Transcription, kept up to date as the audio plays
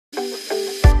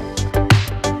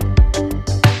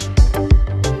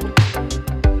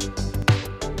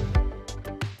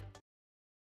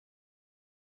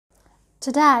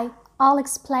Today, I'll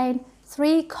explain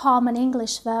 3 common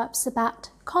English verbs about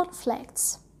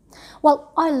conflicts.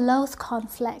 Well, I loathe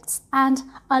conflicts and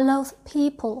I loathe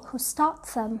people who start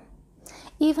them.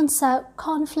 Even so,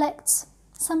 conflicts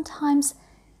sometimes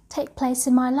take place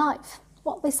in my life.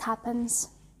 Well, this happens.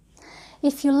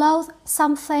 If you loathe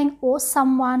something or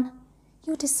someone,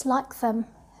 you dislike them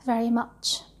very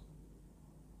much.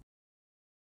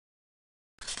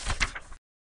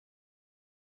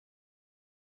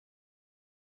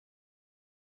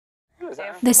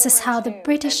 This is how the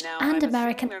British and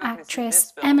American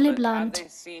actress Emily Blunt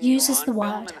uses the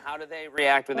word. How do they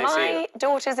react when they see you? My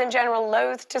daughters in general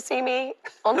loathe to see me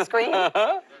on screen.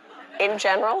 In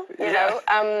general, you know.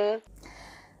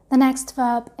 The next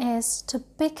verb is to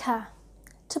bicker.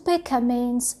 To bicker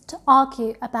means to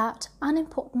argue about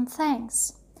unimportant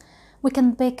things. We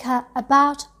can bicker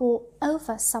about or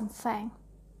over something.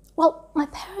 Well, my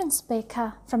parents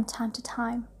bicker from time to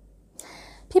time.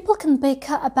 People can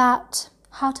bicker about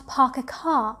how to park a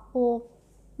car, or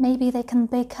maybe they can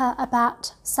bicker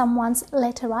about someone's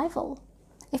late arrival,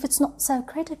 if it's not so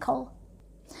critical.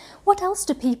 What else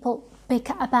do people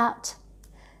bicker about?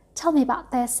 Tell me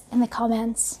about this in the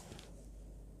comments.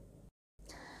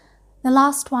 The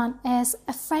last one is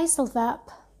a phrasal verb,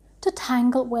 to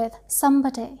tangle with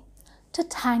somebody. To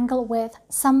tangle with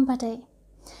somebody.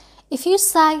 If you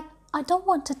say, I don't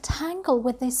want to tangle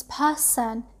with this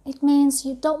person, it means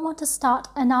you don't want to start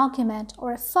an argument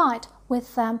or a fight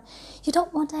with them. You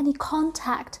don't want any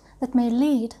contact that may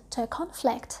lead to a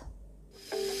conflict.